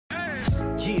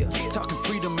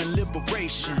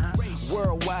inspiration.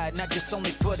 Worldwide, not just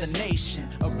only for the nation.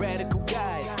 A radical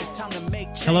guide. It's time to make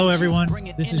changes. Hello, everyone.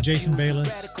 This is Jason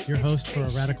Bayless, your host for A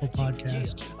Radical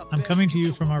Podcast. I'm coming to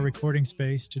you from our recording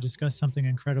space to discuss something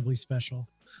incredibly special.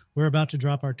 We're about to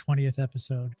drop our 20th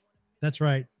episode. That's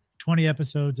right, 20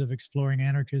 episodes of exploring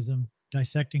anarchism,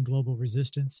 dissecting global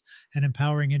resistance, and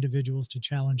empowering individuals to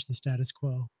challenge the status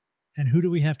quo. And who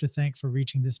do we have to thank for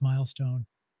reaching this milestone?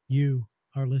 You,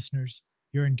 our listeners.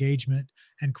 Your engagement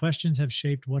and questions have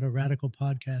shaped what A Radical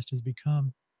Podcast has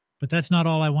become. But that's not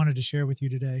all I wanted to share with you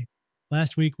today.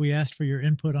 Last week, we asked for your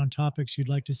input on topics you'd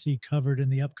like to see covered in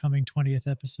the upcoming 20th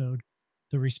episode.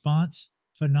 The response?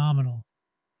 Phenomenal.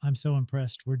 I'm so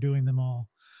impressed. We're doing them all.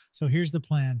 So here's the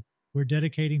plan. We're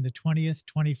dedicating the 20th,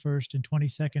 21st, and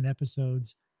 22nd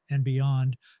episodes and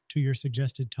beyond to your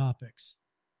suggested topics.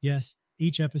 Yes,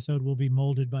 each episode will be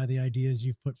molded by the ideas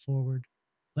you've put forward.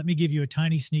 Let me give you a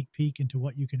tiny sneak peek into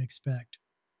what you can expect.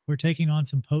 We're taking on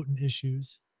some potent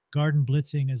issues: garden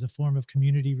blitzing as a form of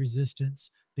community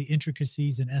resistance, the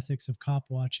intricacies and ethics of cop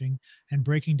watching, and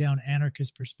breaking down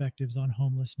anarchist perspectives on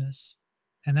homelessness.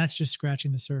 And that's just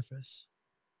scratching the surface.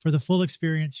 For the full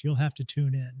experience, you'll have to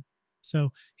tune in.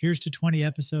 So here's to 20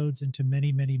 episodes and to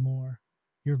many, many more.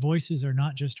 Your voices are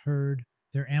not just heard,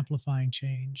 they're amplifying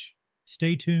change.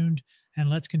 Stay tuned, and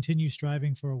let's continue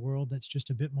striving for a world that's just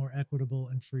a bit more equitable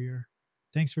and freer.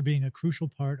 Thanks for being a crucial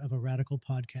part of A Radical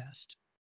Podcast.